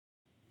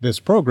This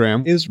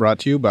program is brought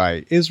to you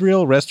by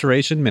Israel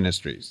Restoration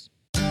Ministries.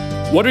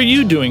 What are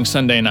you doing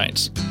Sunday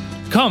nights?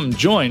 Come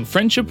join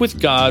Friendship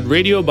with God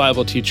radio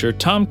Bible teacher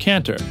Tom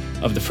Cantor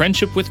of the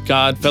Friendship with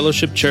God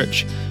Fellowship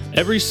Church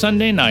every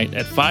Sunday night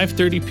at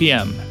 5:30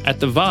 p.m. at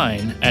The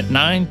Vine at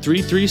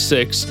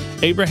 9336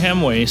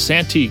 Abraham Way,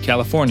 Santee,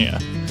 California.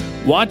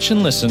 Watch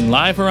and listen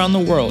live around the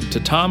world to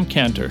Tom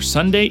Cantor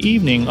Sunday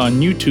evening on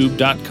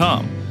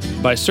YouTube.com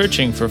by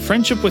searching for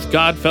Friendship with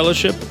God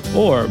Fellowship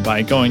or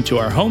by going to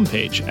our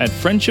homepage at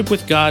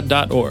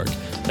friendshipwithgod.org.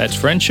 That's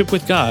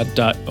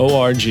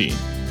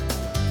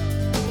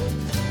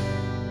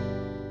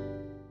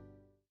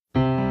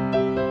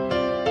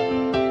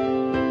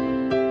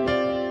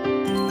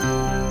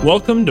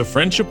Welcome to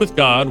Friendship with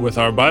God with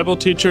our Bible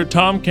teacher,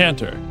 Tom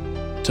Cantor.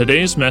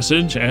 Today's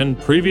message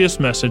and previous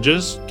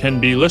messages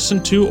can be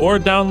listened to or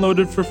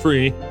downloaded for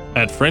free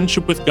at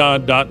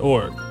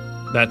friendshipwithgod.org.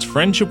 That's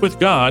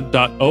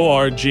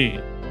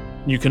friendshipwithgod.org.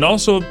 You can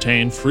also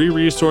obtain free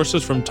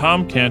resources from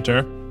Tom Cantor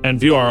and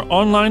view our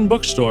online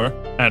bookstore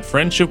at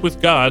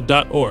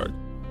friendshipwithgod.org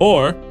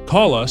or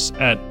call us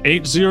at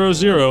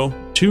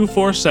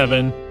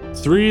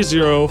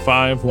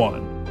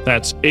 800-247-3051.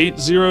 That's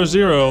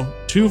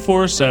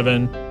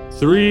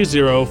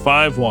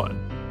 800-247-3051.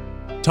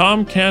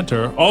 Tom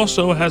Cantor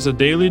also has a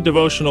daily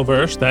devotional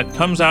verse that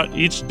comes out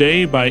each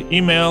day by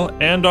email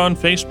and on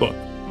Facebook.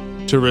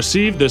 To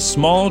receive this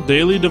small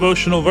daily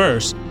devotional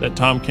verse that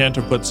Tom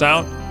Cantor puts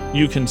out,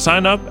 you can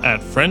sign up at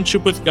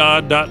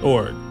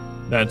friendshipwithgod.org.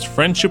 That's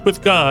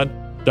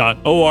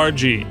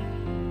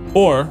friendshipwithgod.org.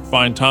 Or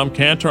find Tom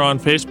Cantor on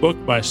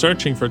Facebook by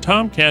searching for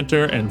Tom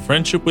Cantor and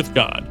Friendship with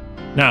God.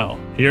 Now,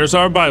 here's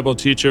our Bible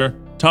teacher,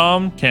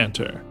 Tom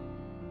Cantor.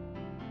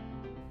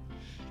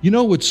 You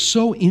know what's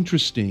so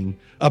interesting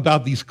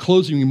about these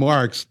closing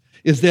remarks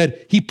is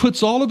that he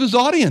puts all of his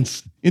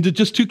audience into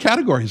just two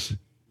categories.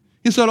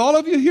 He said, all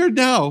of you here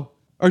now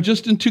are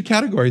just in two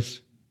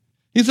categories.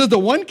 He said the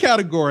one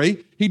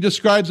category he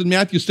describes in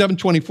Matthew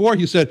 7:24,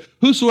 he said,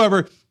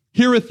 whosoever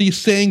heareth these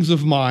sayings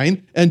of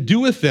mine and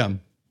doeth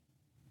them.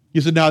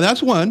 He said, now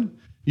that's one.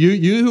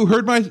 You who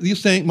heard my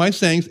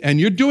sayings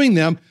and you're doing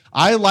them,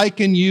 I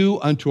liken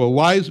you unto a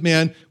wise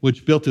man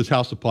which built his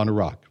house upon a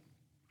rock.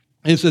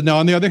 And he said, now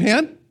on the other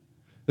hand,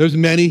 there's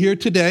many here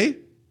today,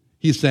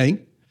 he's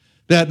saying,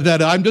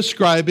 that I'm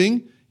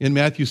describing in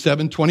Matthew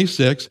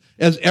 7:26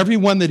 as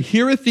everyone that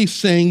heareth these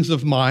sayings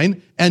of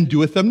mine and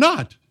doeth them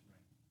not.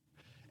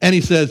 And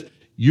he says,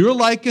 you're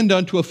likened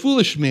unto a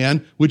foolish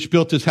man which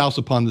built his house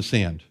upon the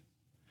sand.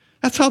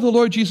 That's how the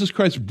Lord Jesus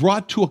Christ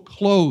brought to a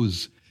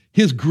close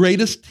his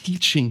greatest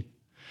teaching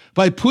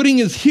by putting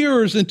his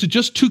hearers into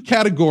just two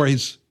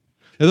categories.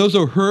 And those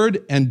who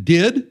heard and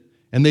did,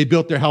 and they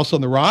built their house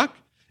on the rock,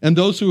 and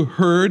those who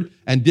heard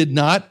and did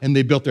not, and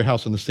they built their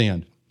house on the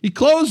sand. He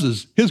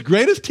closes his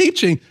greatest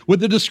teaching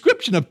with a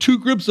description of two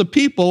groups of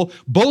people,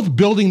 both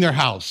building their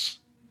house.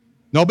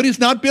 Nobody's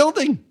not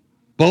building.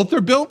 Both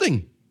are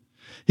building.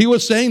 He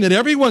was saying that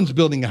everyone's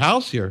building a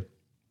house here.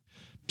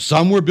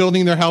 Some were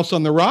building their house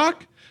on the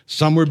rock,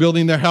 some were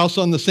building their house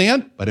on the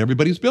sand, but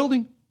everybody's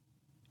building.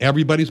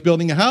 Everybody's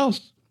building a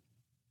house.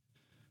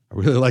 I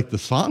really like the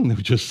song that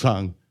we just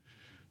sung.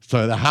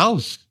 So the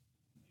house,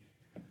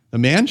 the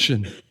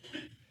mansion.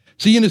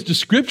 See, in his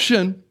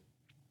description,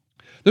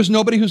 there's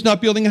nobody who's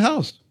not building a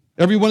house.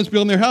 Everyone is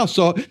building their house.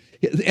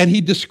 And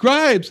he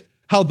describes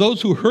how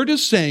those who heard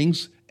his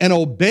sayings and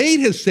obeyed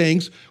his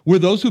sayings were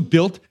those who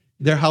built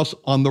their house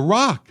on the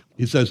rock.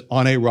 He says,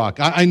 on a rock.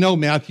 I know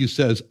Matthew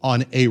says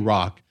on a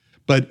rock,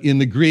 but in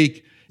the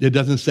Greek, it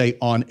doesn't say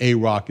on a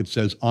rock. It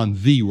says on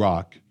the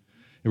rock,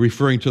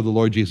 referring to the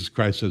Lord Jesus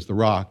Christ as the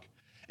rock.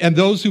 And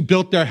those who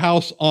built their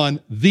house on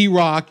the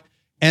rock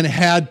and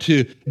had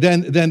to,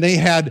 then they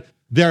had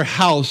their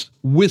house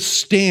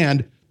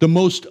withstand the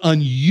most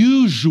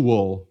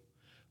unusual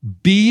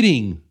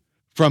beating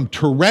from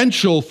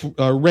torrential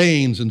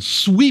rains and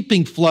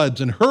sweeping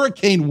floods and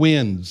hurricane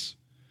winds.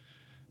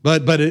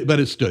 But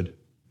it stood.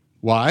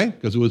 Why?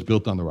 Because it was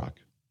built on the rock.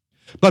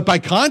 But by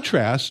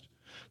contrast,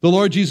 the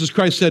Lord Jesus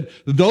Christ said,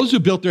 those who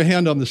built their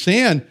hand on the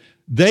sand,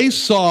 they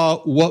saw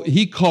what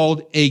he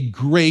called a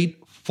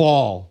great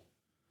fall.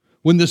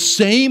 When the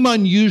same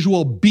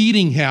unusual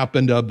beating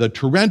happened of the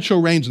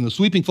torrential rains and the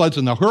sweeping floods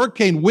and the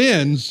hurricane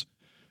winds,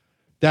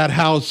 that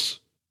house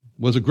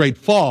was a great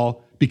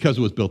fall because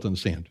it was built on the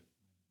sand.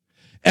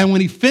 And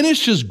when he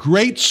finished his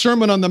great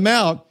Sermon on the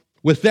Mount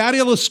with that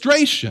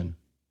illustration,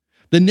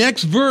 the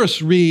next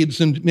verse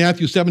reads in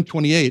Matthew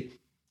 7:28,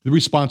 the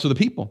response of the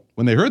people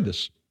when they heard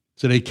this.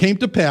 So it came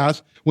to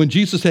pass, when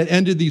Jesus had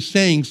ended these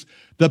sayings,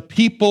 the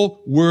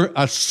people were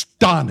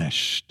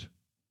astonished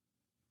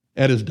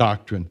at his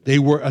doctrine. They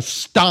were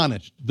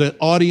astonished. The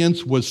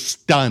audience was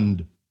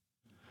stunned.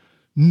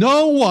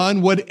 No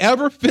one would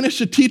ever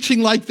finish a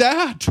teaching like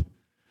that.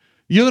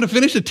 You're going to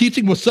finish a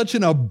teaching with such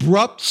an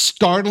abrupt,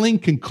 startling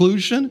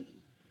conclusion?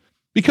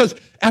 Because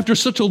after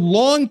such a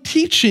long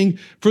teaching,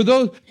 for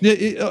those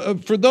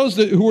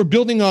who were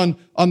building on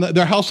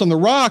their house on the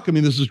rock, I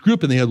mean, there's this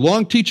group and they had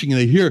long teaching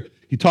and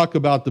he talked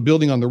about the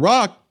building on the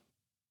rock.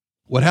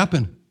 What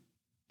happened?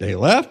 They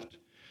left.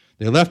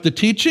 They left the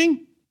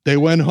teaching. They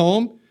went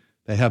home.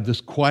 They have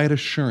this quiet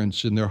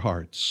assurance in their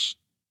hearts.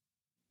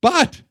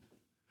 But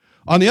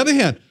on the other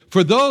hand,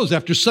 for those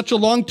after such a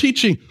long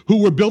teaching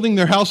who were building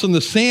their house on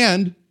the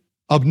sand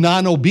of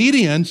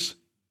non-obedience,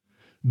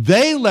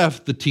 they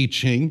left the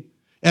teaching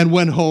and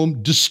went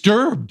home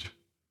disturbed,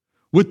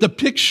 with the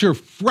picture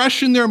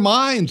fresh in their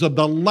minds of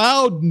the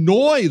loud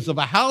noise of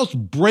a house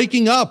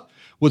breaking up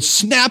with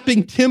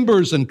snapping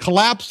timbers and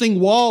collapsing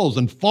walls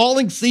and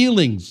falling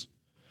ceilings.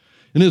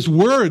 In his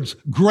words,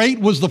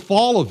 great was the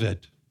fall of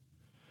it.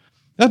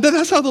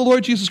 That's how the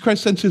Lord Jesus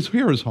Christ sends his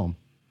hearers home.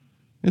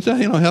 He said,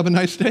 have a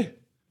nice day.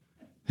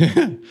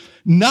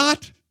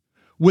 Not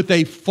with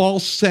a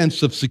false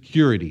sense of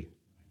security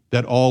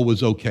that all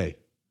was okay.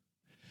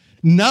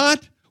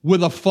 Not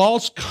with a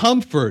false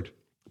comfort,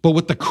 but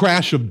with the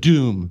crash of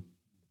doom.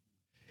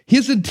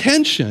 His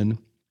intention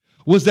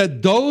was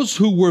that those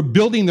who were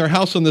building their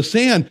house on the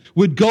sand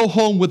would go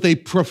home with a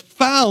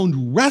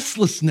profound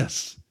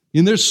restlessness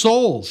in their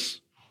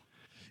souls.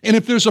 And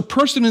if there's a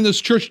person in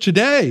this church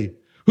today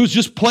who's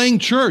just playing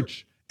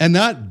church and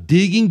not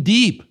digging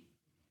deep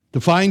to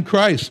find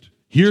Christ,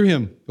 hear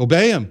him,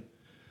 obey him,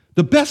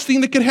 the best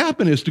thing that could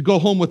happen is to go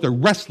home with a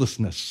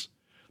restlessness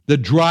that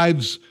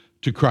drives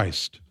to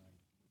Christ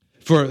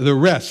for the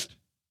rest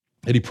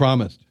that he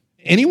promised.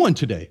 Anyone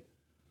today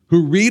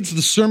who reads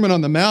the Sermon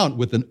on the Mount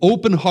with an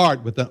open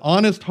heart, with an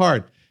honest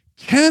heart,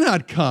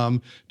 cannot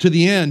come to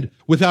the end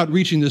without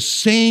reaching the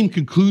same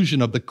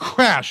conclusion of the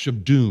crash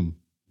of doom.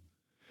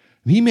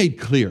 And he made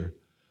clear,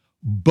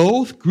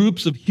 both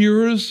groups of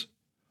hearers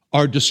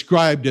are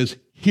described as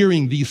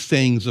hearing these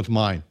sayings of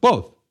mine.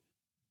 Both.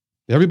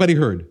 Everybody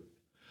heard.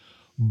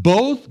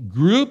 Both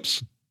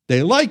groups,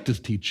 they liked his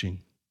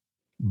teaching.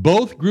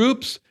 Both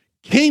groups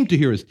came to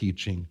hear his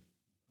teaching.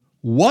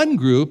 One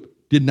group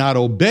did not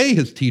obey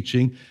his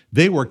teaching.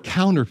 They were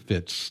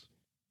counterfeits.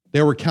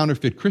 They were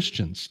counterfeit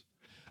Christians.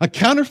 A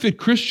counterfeit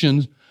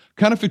Christian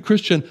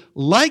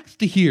likes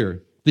to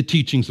hear the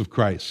teachings of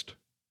Christ.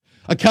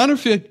 A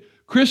counterfeit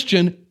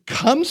Christian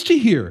comes to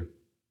hear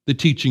the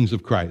teachings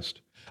of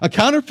Christ. A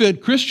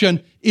counterfeit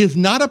Christian is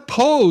not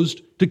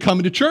opposed to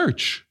coming to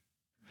church,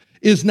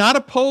 is not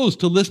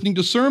opposed to listening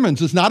to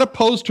sermons, is not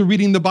opposed to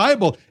reading the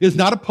Bible, is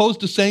not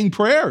opposed to saying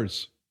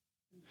prayers.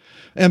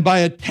 And by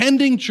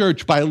attending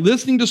church, by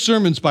listening to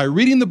sermons, by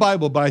reading the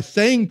Bible, by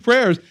saying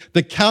prayers,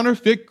 the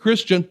counterfeit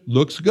Christian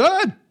looks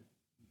good.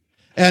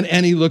 And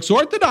he looks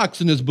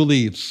orthodox in his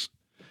beliefs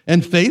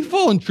and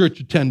faithful in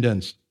church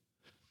attendance.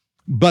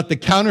 But the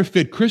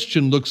counterfeit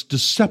Christian looks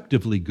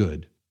deceptively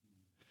good.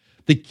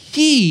 The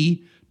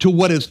key to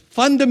what is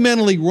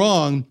fundamentally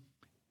wrong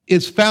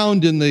is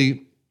found in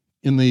the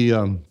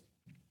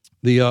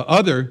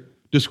other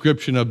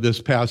description of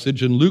this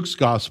passage in Luke's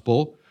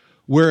gospel,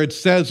 where it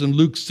says in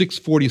Luke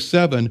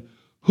 6:47,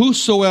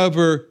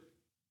 "Whosoever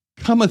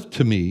cometh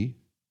to me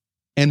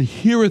and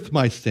heareth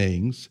my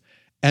sayings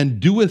and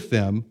doeth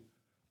them,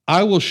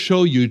 I will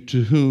show you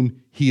to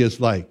whom he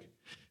is like."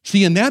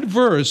 See, in that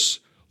verse,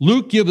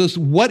 Luke gives us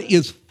what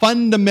is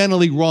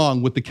fundamentally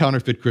wrong with the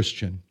counterfeit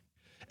Christian.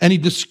 And he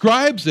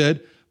describes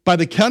it by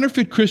the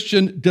counterfeit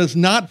Christian does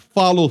not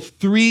follow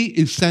three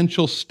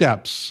essential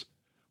steps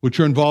which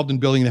are involved in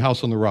building the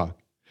house on the rock,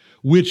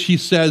 which he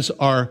says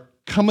are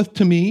cometh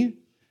to me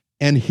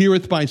and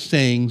heareth my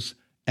sayings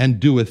and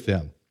doeth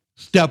them.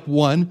 Step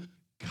one,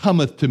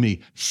 cometh to me.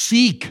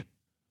 Seek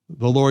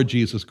the Lord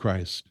Jesus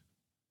Christ.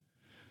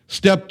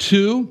 Step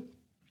two,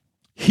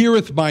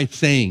 heareth my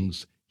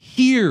sayings.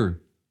 Hear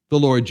the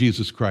Lord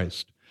Jesus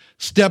Christ.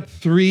 Step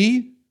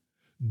three,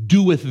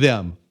 doeth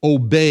them.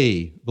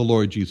 Obey the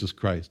Lord Jesus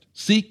Christ.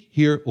 Seek,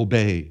 hear,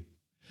 obey.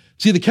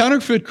 See, the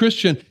counterfeit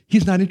Christian,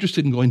 he's not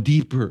interested in going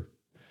deeper.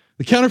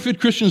 The counterfeit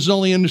Christian is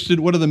only interested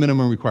in what are the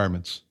minimum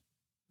requirements.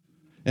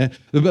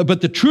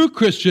 But the true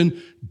Christian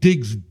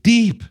digs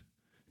deep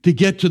to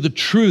get to the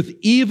truth,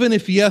 even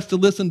if he has to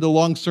listen to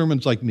long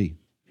sermons like me.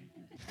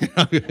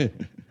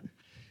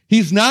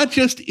 He's not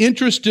just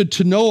interested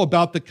to know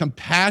about the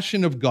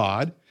compassion of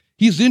God.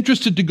 He's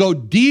interested to go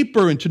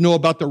deeper and to know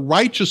about the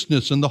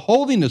righteousness and the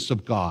holiness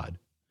of God.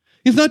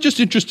 He's not just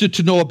interested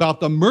to know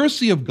about the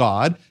mercy of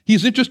God.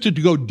 He's interested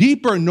to go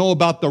deeper and know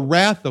about the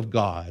wrath of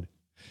God.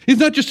 He's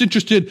not just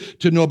interested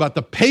to know about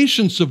the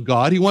patience of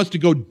God. He wants to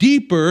go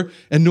deeper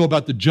and know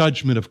about the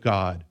judgment of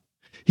God.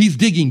 He's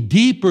digging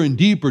deeper and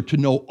deeper to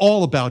know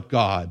all about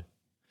God.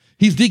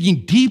 He's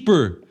digging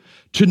deeper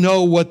to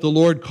know what the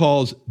Lord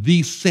calls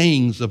these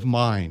sayings of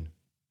mine.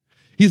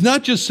 He's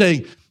not just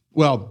saying,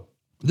 well,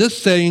 this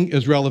saying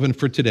is relevant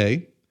for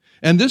today,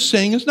 and this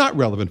saying is not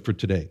relevant for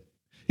today.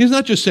 He's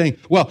not just saying,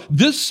 well,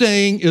 this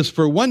saying is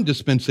for one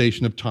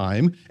dispensation of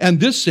time,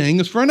 and this saying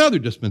is for another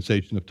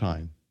dispensation of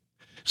time.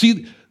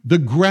 See, the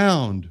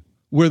ground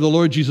where the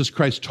Lord Jesus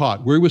Christ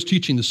taught, where he was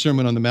teaching the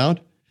Sermon on the Mount,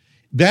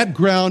 that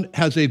ground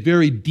has a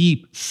very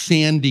deep,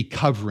 sandy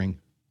covering.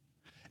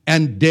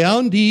 And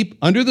down deep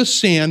under the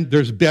sand,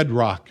 there's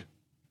bedrock.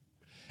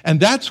 And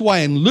that's why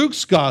in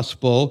Luke's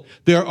gospel,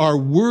 there are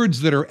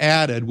words that are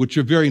added, which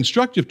are very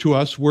instructive to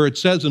us, where it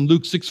says in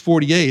Luke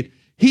 6:48,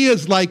 he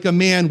is like a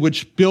man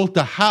which built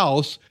a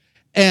house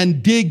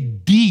and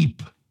dig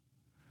deep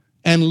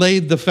and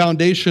laid the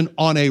foundation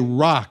on a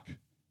rock.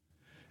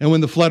 And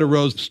when the flood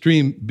arose, the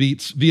stream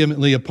beats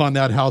vehemently upon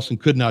that house and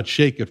could not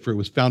shake it, for it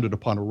was founded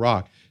upon a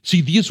rock. See,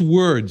 these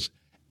words,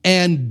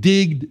 and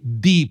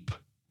digged deep.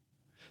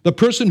 The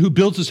person who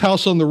builds his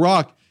house on the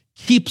rock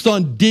keeps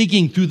on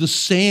digging through the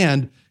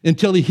sand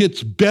until he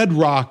hits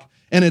bedrock,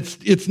 and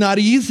it's not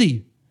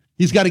easy.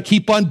 He's got to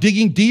keep on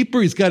digging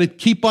deeper. He's got to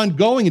keep on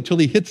going until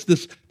he hits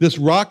this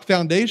rock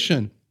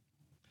foundation.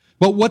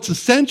 But what's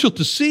essential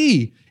to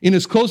see in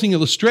his closing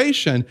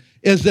illustration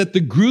is that the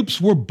groups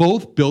were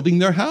both building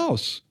their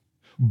house.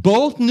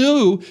 Both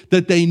knew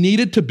that they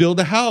needed to build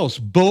a house.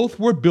 Both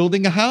were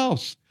building a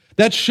house.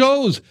 That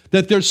shows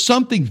that there's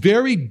something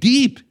very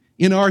deep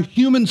in our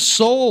human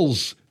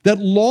souls that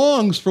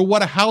longs for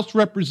what a house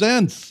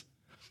represents.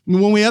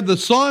 And when we had the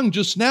song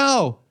just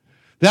now,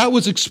 that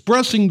was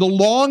expressing the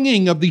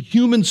longing of the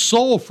human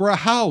soul for a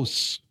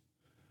house.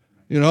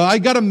 I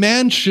got a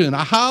mansion,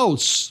 a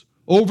house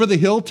over the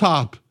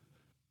hilltop.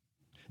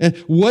 And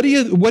what do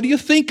you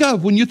think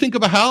of when you think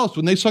of a house?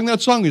 When they sung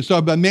that song, you saw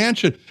a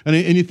mansion, and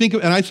you think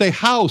of, and I say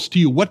house to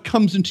you, what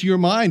comes into your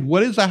mind? What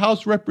does a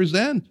house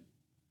represent?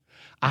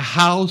 A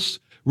house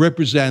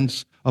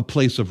represents a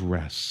place of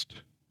rest.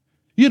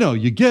 You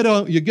get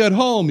home,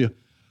 you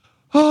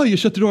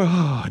shut the door.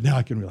 Oh, now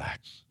I can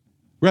relax.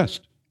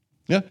 Rest.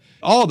 Yeah.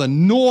 All the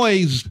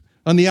noise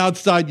on the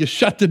outside, you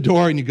shut the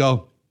door and you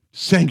go,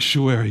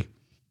 sanctuary.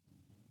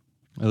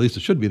 At least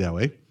it should be that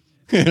way.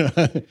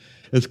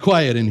 It's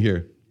quiet in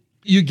here.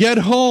 You get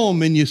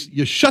home and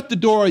you shut the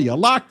door, you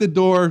lock the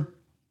door.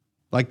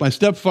 Like my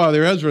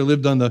stepfather, Ezra,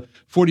 lived on the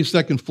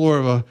 42nd floor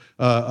of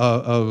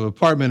an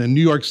apartment in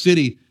New York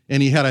City,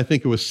 and he had, I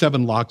think it was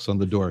 7 locks on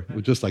the door. It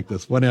was just like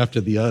this, one after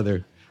the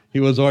other. He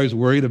was always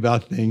worried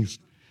about things.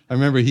 I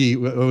remember it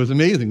was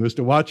amazing was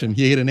to watch him.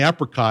 He ate an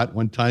apricot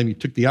one time. He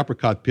took the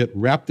apricot pit,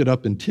 wrapped it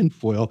up in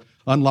tinfoil,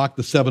 unlocked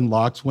the 7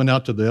 locks, went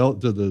out to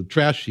the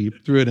trash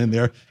heap, threw it in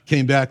there,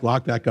 came back,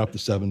 locked back up the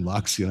 7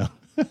 locks,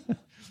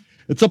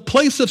 It's a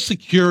place of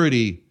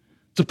security.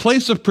 It's a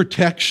place of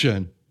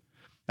protection.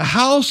 A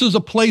house is a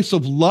place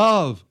of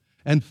love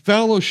and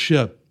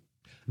fellowship.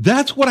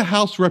 That's what a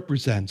house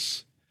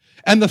represents.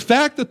 And the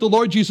fact that the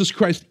Lord Jesus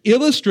Christ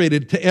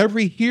illustrated to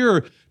every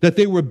hearer that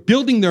they were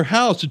building their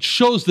house, it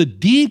shows that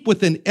deep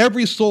within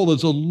every soul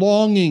is a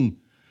longing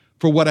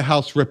for what a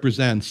house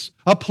represents.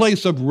 A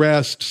place of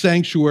rest,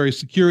 sanctuary,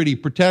 security,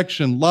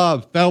 protection,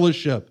 love,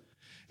 fellowship.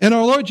 And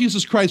our Lord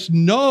Jesus Christ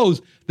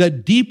knows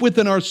that deep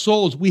within our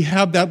souls, we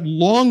have that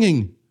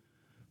longing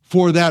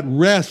for that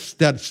rest,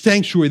 that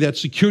sanctuary, that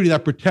security,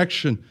 that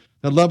protection,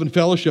 that love and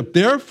fellowship.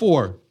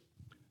 Therefore,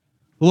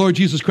 the Lord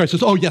Jesus Christ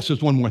says, oh yes,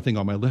 there's one more thing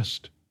on my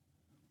list.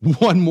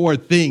 One more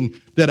thing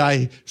that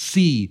I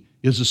see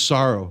is a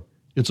sorrow.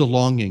 It's a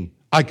longing.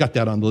 I got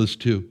that on the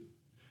list too.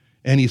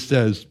 And he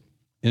says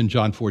in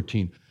John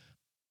 14,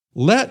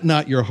 let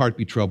not your heart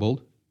be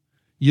troubled.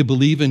 You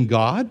believe in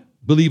God,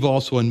 believe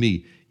also in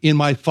me. In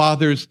my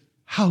Father's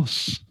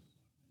house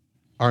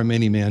are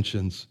many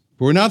mansions.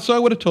 If it were not so, I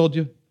would have told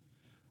you.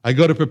 I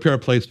go to prepare a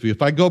place for you.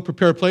 If I go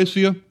prepare a place for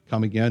you,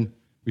 come again,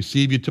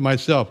 receive you to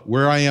myself.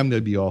 Where I am,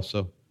 there be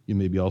also. You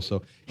may be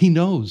also. He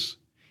knows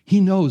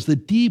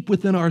that deep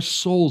within our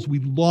souls, we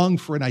long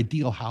for an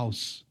ideal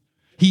house.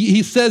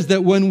 He says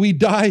that when we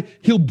die,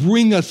 he'll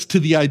bring us to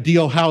the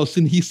ideal house.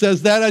 And he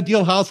says that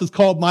ideal house is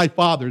called my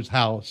Father's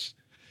house.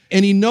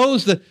 And he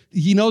knows that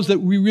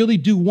we really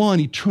do want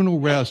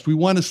eternal rest. We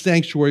want a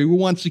sanctuary. We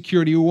want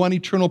security. We want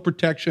eternal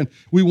protection.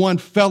 We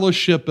want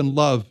fellowship and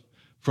love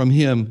from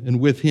him and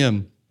with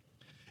him.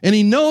 And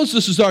he knows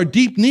this is our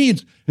deep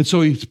needs. And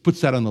so he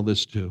puts that on the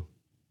list too,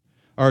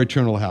 our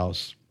eternal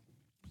house.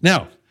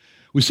 Now,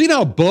 we see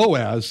now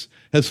Boaz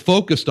has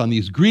focused on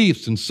these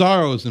griefs and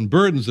sorrows and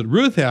burdens that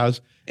Ruth has,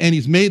 and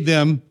he's made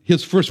them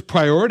his first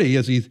priority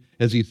as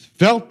he's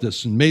felt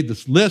this and made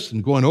this list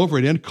and going over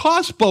it. And it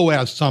cost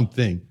Boaz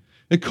something.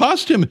 It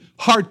cost him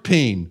heart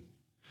pain.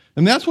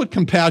 And that's what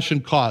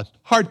compassion cost,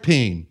 heart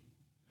pain.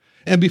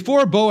 And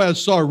before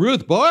Boaz saw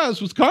Ruth,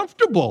 Boaz was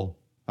comfortable.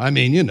 I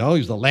mean,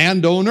 he's the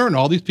landowner and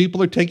all these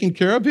people are taking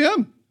care of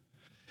him.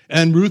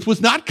 And Ruth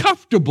was not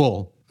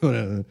comfortable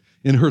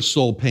in her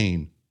soul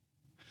pain.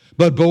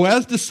 But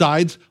Boaz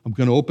decides, I'm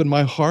going to open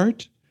my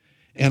heart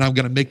and I'm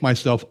going to make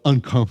myself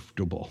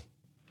uncomfortable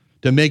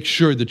to make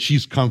sure that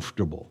she's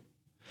comfortable.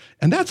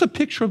 And that's a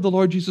picture of the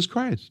Lord Jesus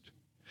Christ.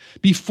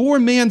 Before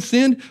man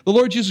sinned, the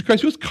Lord Jesus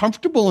Christ was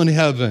comfortable in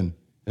heaven.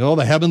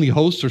 The heavenly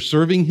hosts are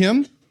serving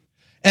him.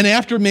 And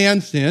after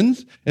man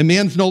sins, and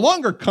man's no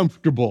longer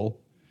comfortable,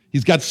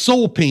 he's got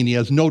soul pain, he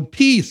has no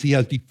peace, he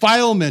has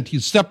defilement,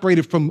 he's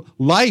separated from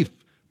life,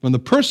 from the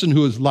person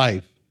who is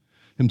life,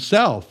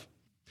 himself.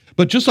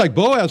 But just like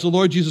Boaz, the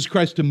Lord Jesus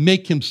Christ, to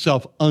make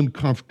himself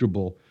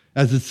uncomfortable,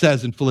 as it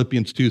says in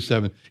Philippians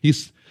 2:7.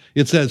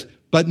 It says,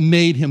 but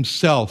made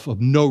himself of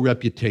no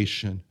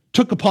reputation,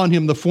 took upon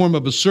him the form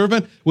of a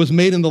servant, was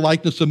made in the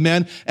likeness of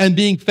men, and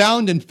being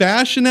found in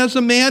fashion as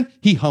a man,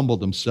 he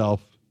humbled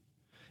himself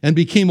and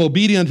became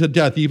obedient to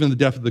death, even the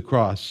death of the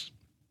cross.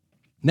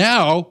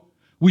 Now,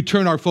 we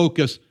turn our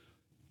focus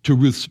to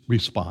Ruth's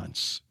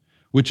response,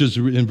 which is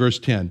in verse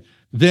 10.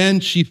 Then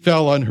she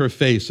fell on her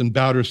face and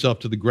bowed herself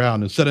to the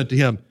ground and said unto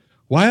him,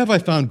 Why have I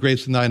found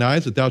grace in thine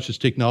eyes, that thou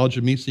shouldst take knowledge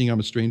of me, seeing I'm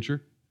a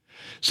stranger?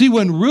 See,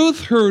 when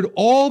Ruth heard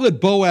all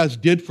that Boaz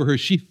did for her,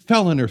 she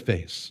fell on her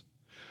face.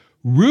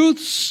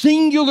 Ruth's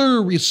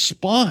singular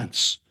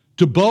response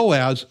to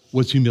Boaz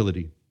was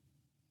humility.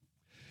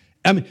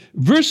 I mean,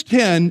 verse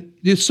 10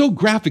 is so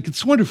graphic.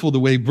 It's wonderful the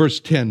way verse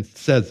 10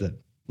 says it.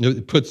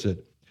 It puts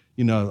it.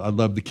 You know, I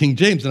love the King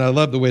James, and I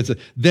love the way it says,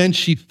 then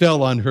she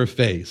fell on her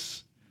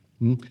face.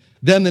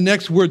 Then the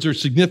next words are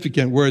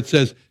significant, where it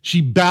says,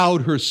 she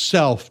bowed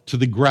herself to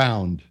the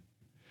ground.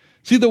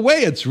 See, the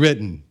way it's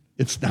written,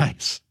 it's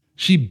nice.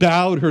 She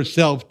bowed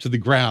herself to the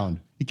ground.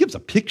 It gives a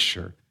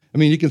picture. I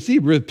mean, you can see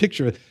a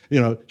picture,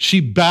 she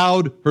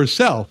bowed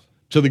herself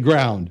to the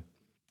ground.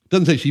 It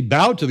doesn't say she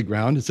bowed to the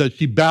ground. It says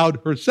she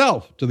bowed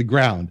herself to the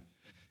ground.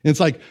 And it's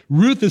like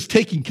Ruth is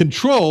taking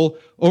control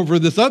over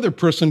this other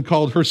person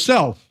called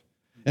herself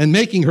and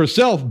making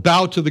herself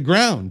bow to the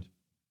ground.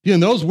 In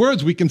those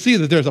words, we can see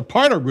that there's a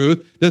part of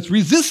Ruth that's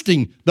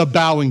resisting the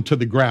bowing to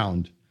the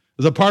ground.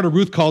 There's a part of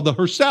Ruth called the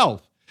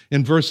herself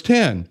in verse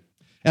 10.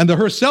 And the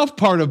herself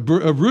part of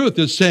Ruth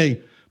is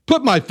saying,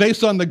 put my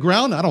face on the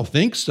ground? I don't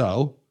think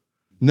so.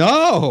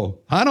 No,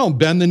 I don't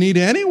bend the knee to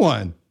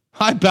anyone.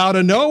 I bow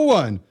to no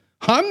one.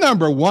 I'm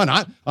number one.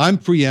 I'm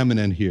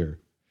preeminent here.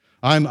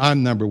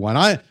 I'm number one.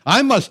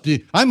 I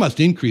must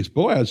increase.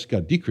 Boaz got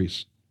to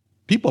decrease.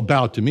 People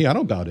bow to me. I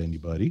don't bow to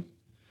anybody.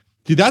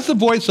 See, that's the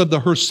voice of the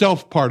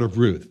herself part of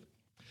Ruth.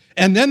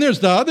 And then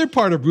there's the other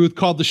part of Ruth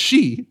called the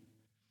she.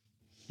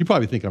 You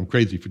probably think I'm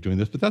crazy for doing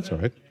this, but that's all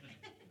right.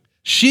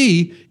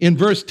 She, in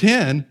verse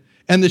 10,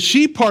 and the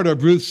she part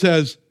of Ruth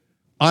says,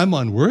 I'm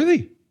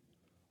unworthy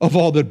of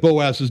all that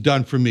Boaz has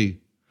done for me.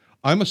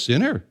 I'm a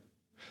sinner.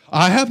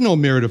 I have no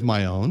merit of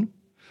my own.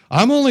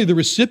 I'm only the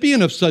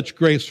recipient of such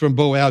grace from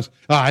Boaz.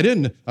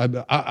 I'm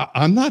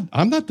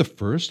not the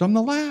first, I'm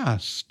the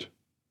last.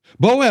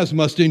 Boaz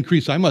must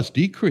increase, I must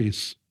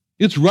decrease.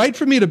 It's right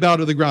for me to bow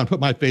to the ground,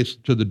 put my face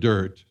to the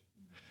dirt.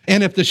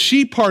 And if the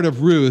she part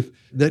of Ruth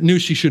that knew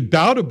she should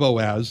bow to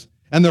Boaz,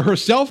 and the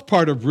herself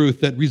part of Ruth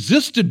that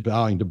resisted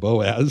bowing to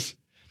Boaz,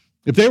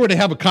 if they were to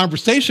have a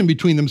conversation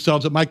between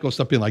themselves, it might go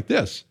something like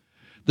this.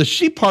 The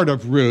she part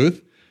of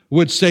Ruth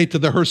would say to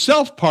the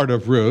herself part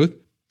of Ruth,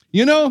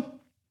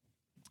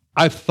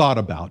 I've thought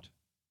about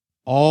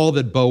all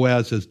that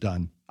Boaz has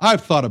done.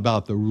 I've thought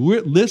about the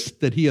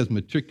list that he has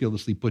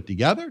meticulously put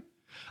together.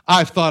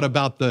 I've thought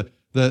about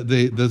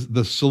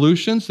the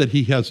solutions that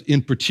he has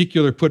in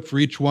particular put for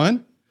each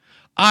one.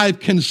 I've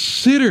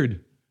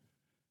considered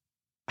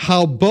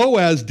how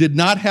Boaz did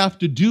not have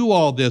to do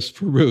all this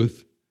for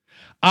Ruth.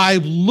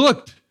 I've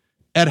looked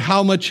at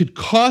how much it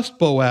cost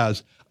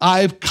Boaz.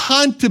 I've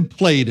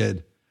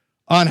contemplated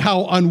on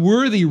how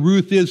unworthy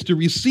Ruth is to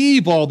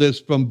receive all this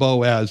from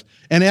Boaz.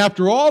 And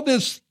after all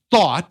this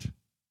thought,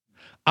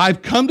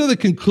 I've come to the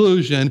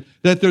conclusion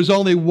that there's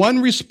only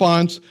one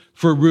response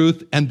for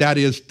Ruth, and that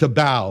is to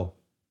bow.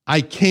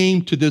 I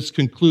came to this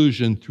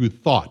conclusion through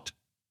thought.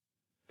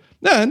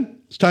 Then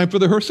it's time for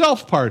the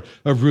herself part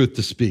of Ruth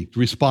to speak, to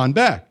respond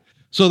back.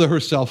 So the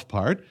herself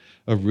part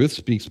of Ruth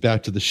speaks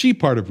back to the she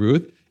part of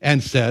Ruth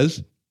and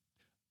says,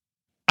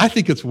 I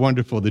think it's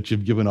wonderful that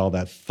you've given all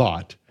that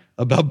thought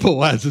about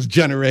Boaz's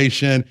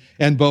generation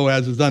and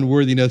Boaz's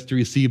unworthiness to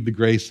receive the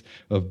grace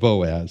of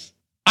Boaz.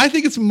 I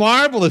think it's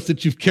marvelous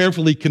that you've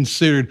carefully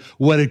considered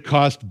what it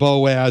cost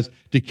Boaz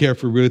to care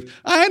for Ruth.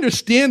 I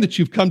understand that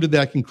you've come to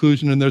that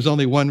conclusion, and there's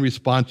only one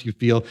response you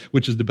feel,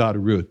 which is to bow to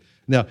Ruth.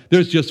 Now,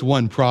 there's just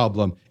one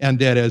problem, and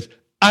that is,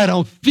 I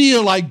don't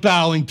feel like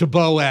bowing to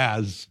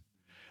Boaz.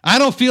 I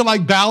don't feel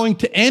like bowing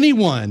to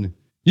anyone.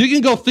 You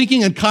can go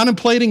thinking and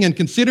contemplating and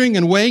considering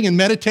and weighing and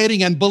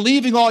meditating and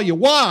believing all you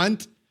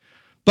want,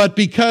 but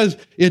because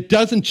it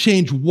doesn't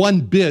change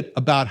one bit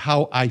about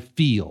how I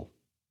feel.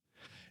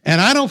 And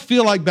I don't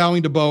feel like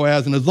bowing to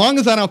Boaz, and as long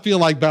as I don't feel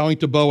like bowing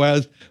to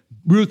Boaz,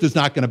 Ruth is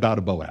not going to bow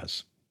to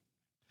Boaz.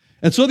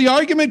 And so the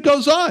argument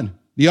goes on.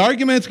 The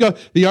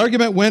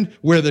argument went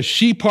where the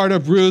she part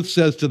of Ruth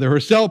says to the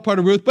herself part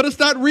of Ruth, but it's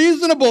not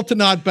reasonable to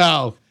not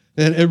bow.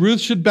 And Ruth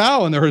should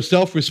bow, and the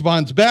herself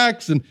responds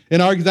back and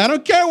argues, I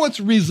don't care what's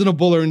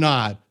reasonable or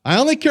not. I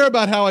only care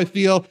about how I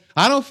feel.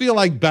 I don't feel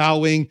like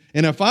bowing.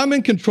 And if I'm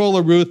in control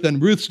of Ruth, then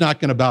Ruth's not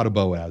going to bow to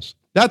Boaz.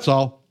 That's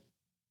all.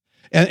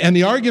 And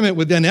the argument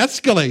would then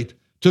escalate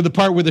to the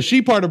part where the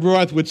she part of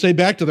Ruth would say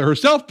back to the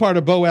herself part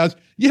of Boaz,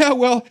 yeah,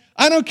 well,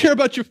 I don't care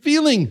about your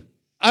feeling.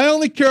 I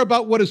only care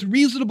about what is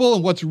reasonable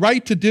and what's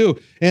right to do.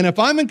 And if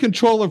I'm in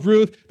control of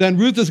Ruth, then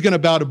Ruth is going to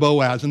bow to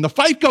Boaz. And the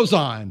fight goes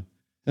on.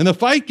 And the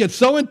fight gets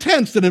so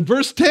intense that in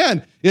verse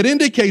 10, it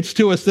indicates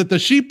to us that the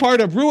she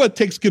part of Ruth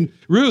takes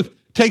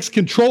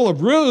control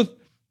of Ruth.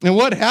 And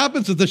what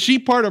happens is the she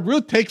part of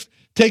Ruth takes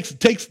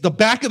takes the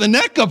back of the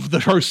neck of the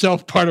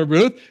herself part of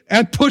Ruth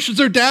and pushes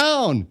her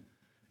down.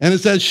 And it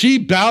says she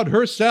bowed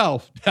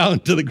herself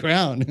down to the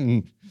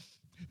ground.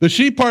 The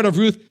she part of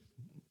Ruth,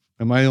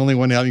 am I the only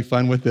one having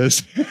fun with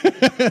this?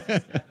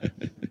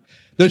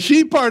 The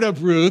she part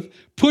of Ruth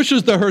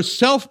pushes the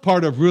herself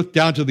part of Ruth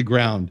down to the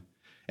ground.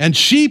 And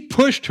she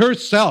pushed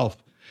herself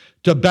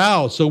to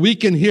bow so we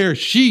can hear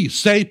she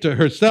say to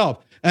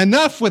herself,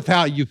 enough with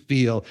how you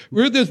feel.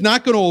 Ruth is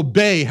not going to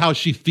obey how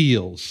she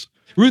feels.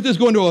 Ruth is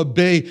going to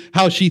obey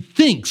how she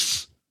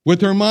thinks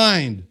with her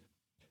mind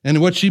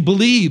and what she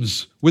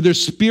believes with her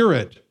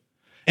spirit.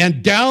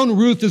 And down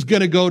Ruth is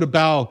going to go to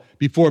bow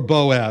before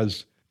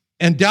Boaz.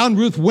 And down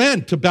Ruth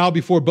went to bow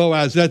before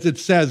Boaz, as it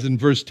says in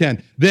verse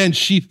 10. Then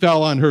she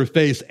fell on her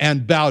face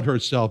and bowed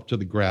herself to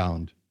the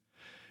ground.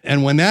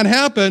 And when that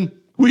happened,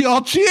 we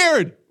all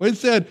cheered. We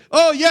said,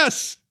 oh,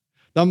 yes,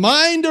 the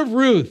mind of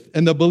Ruth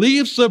and the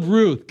beliefs of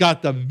Ruth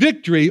got the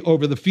victory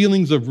over the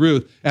feelings of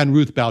Ruth, and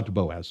Ruth bowed to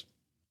Boaz.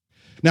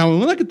 Now,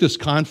 when we look at this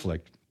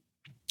conflict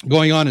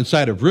going on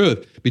inside of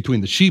Ruth,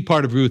 between the she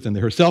part of Ruth and the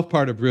herself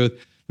part of Ruth,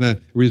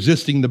 the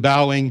resisting the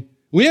bowing,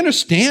 we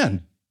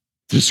understand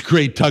this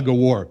great tug of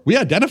war. We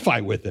identify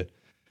with it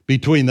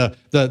between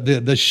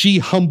the she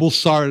humble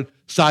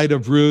side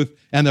of Ruth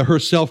and the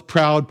herself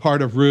proud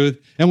part of Ruth.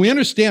 And we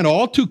understand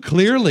all too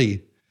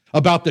clearly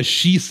about the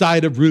she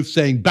side of Ruth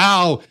saying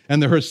bow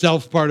and the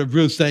herself part of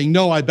Ruth saying,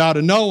 no, I bow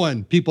to no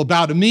one. People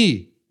bow to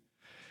me.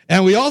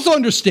 And we also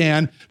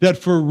understand that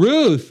for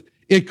Ruth,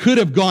 it could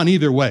have gone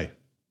either way.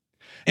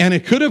 And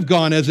it could have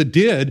gone as it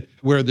did,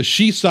 where the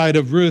she side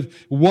of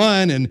Ruth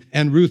won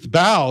and Ruth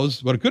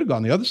bows, but it could have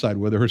gone the other side,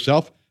 where the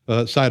herself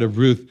side of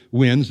Ruth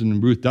wins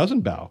and Ruth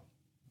doesn't bow.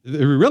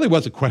 There really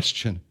was a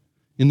question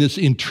in this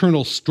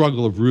internal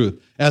struggle of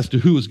Ruth as to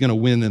who was going to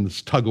win in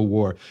this tug of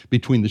war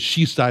between the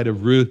she side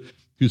of Ruth,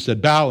 who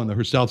said bow, and the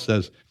herself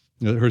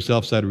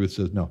side of Ruth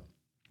says no.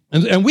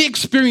 And we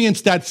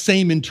experienced that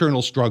same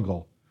internal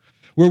struggle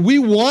where we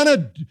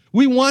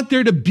want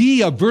there to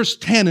be a verse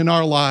 10 in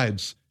our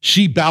lives.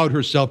 She bowed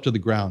herself to the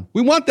ground.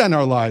 We want that in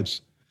our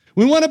lives.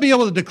 We want to be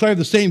able to declare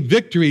the same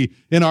victory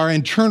in our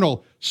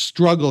internal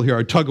struggle here,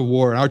 our tug of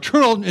war, our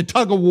internal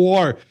tug of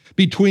war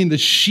between the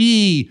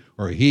she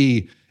or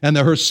he and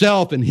the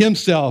herself and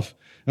himself.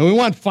 And we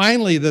want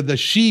finally the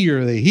she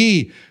or the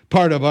he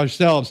part of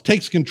ourselves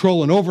takes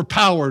control and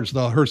overpowers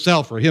the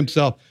herself or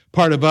himself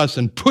part of us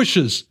and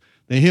pushes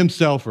the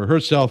himself or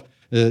herself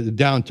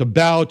down to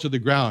bow to the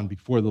ground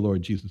before the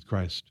Lord Jesus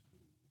Christ.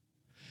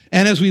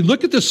 And as we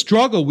look at the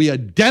struggle, we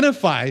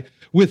identify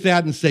with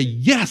that and say,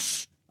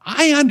 yes,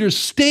 I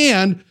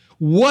understand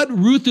what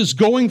Ruth is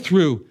going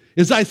through.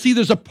 As I see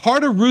there's a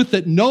part of Ruth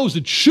that knows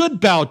it should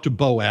bow to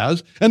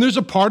Boaz, and there's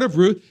a part of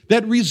Ruth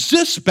that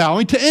resists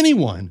bowing to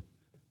anyone.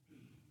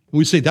 And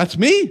we say, that's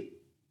me.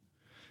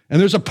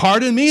 And there's a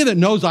part in me that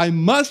knows I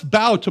must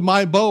bow to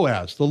my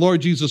Boaz, the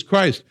Lord Jesus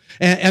Christ.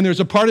 And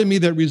there's a part of me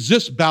that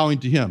resists bowing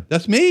to him.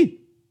 That's me.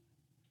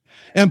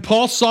 And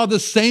Paul saw the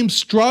same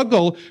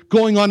struggle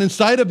going on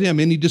inside of him,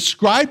 and he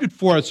described it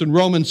for us in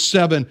Romans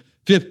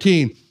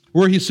 7:15,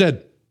 where he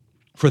said,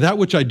 for that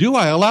which I do,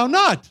 I allow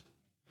not.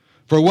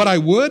 For what I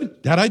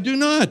would, that I do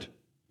not.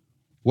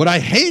 What I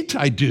hate,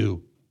 I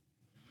do.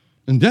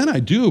 And then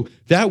I do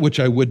that which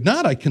I would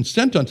not. I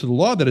consent unto the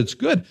law that it's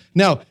good.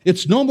 Now,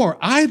 it's no more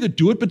I that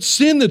do it, but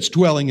sin that's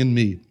dwelling in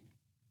me.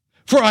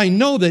 For I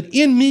know that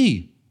in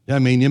me, I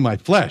mean in my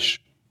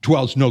flesh,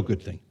 dwells no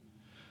good thing.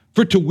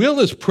 For to will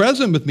is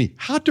present with me.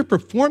 How to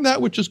perform that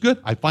which is good,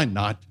 I find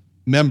not.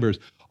 Members,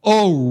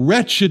 O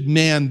wretched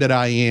man that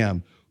I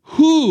am,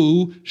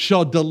 who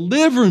shall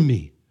deliver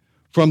me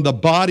from the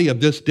body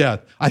of this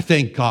death? I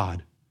thank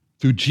God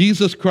through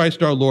Jesus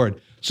Christ our Lord.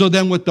 So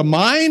then with the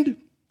mind,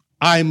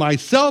 I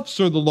myself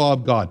serve the law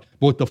of God,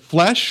 but with the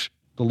flesh,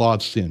 the law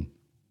of sin.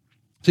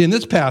 See, in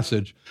this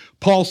passage,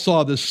 Paul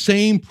saw the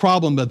same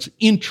problem that's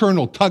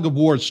internal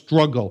tug-of-war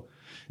struggle.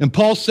 And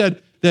Paul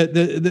said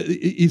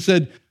he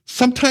said,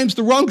 sometimes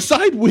the wrong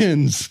side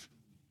wins.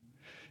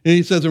 And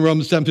he says in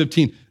Romans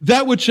 7:15,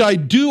 that which I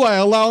do, I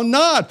allow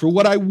not. For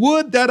what I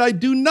would, that I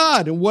do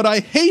not. And what I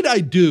hate, I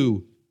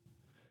do.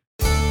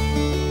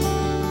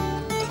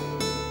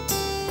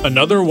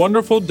 Another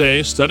wonderful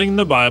day studying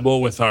the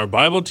Bible with our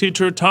Bible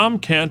teacher Tom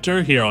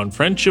Cantor here on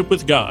Friendship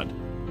with God.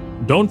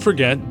 Don't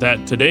forget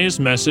that today's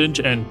message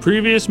and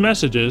previous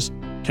messages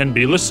can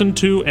be listened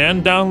to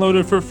and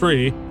downloaded for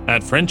free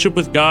at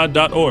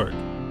friendshipwithgod.org.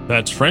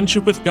 That's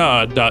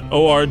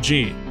friendshipwithgod.org.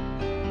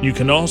 You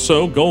can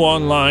also go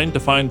online to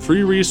find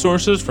free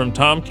resources from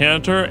Tom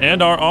Cantor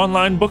and our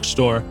online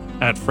bookstore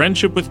at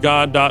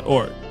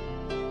friendshipwithgod.org.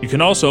 You can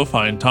also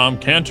find Tom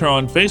Cantor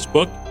on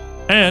Facebook,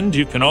 and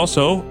you can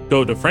also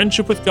go to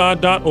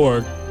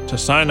friendshipwithgod.org to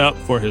sign up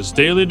for his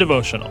daily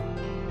devotional.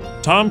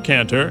 Tom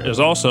Cantor is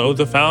also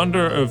the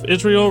founder of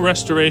Israel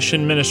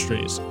Restoration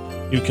Ministries.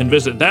 You can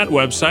visit that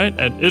website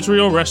at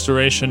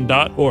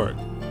israelrestoration.org.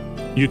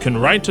 You can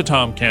write to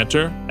Tom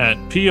Cantor at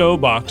P.O.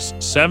 Box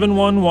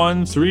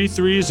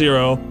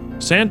 711330,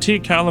 Santee,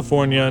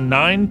 California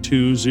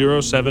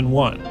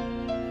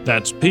 92071.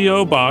 That's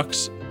P.O.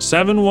 Box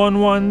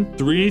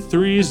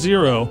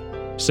 711-330,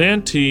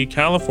 Santee,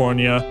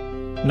 California,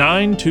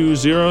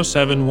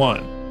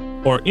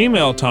 92071, or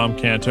email Tom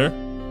Cantor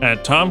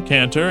at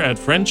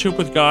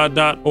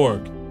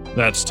tomcantor@friendshipwithgod.org.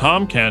 That's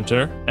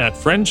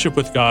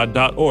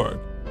tomcantor@friendshipwithgod.org.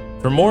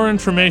 For more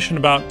information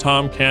about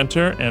Tom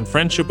Cantor and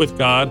Friendship with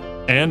God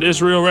and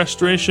Israel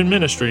Restoration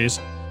Ministries,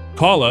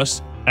 call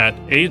us at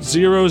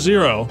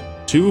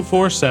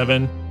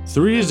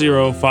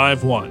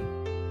 800-247-3051.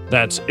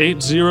 That's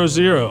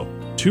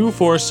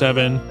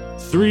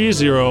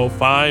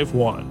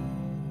 800-247-3051.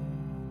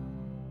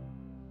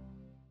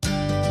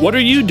 What are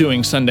you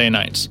doing Sunday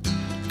nights?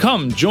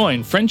 Come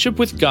join Friendship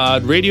with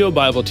God radio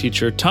Bible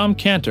teacher Tom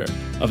Cantor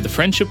of the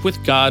Friendship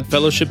with God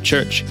Fellowship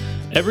Church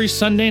every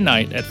Sunday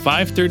night at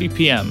 5:30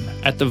 p.m.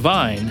 at The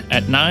Vine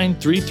at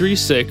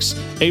 9336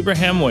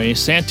 Abraham Way,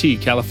 Santee,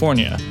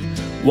 California.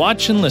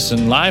 Watch and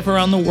listen live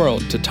around the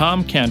world to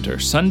Tom Cantor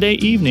Sunday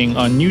evening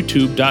on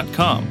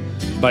YouTube.com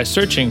by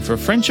searching for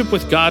Friendship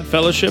with God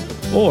Fellowship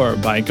or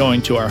by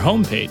going to our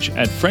homepage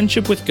at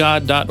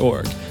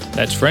friendshipwithgod.org.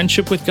 That's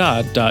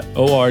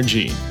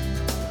friendshipwithgod.org.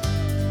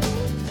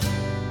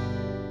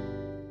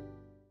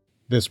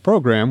 This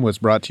program was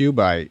brought to you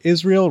by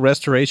Israel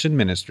Restoration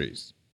Ministries.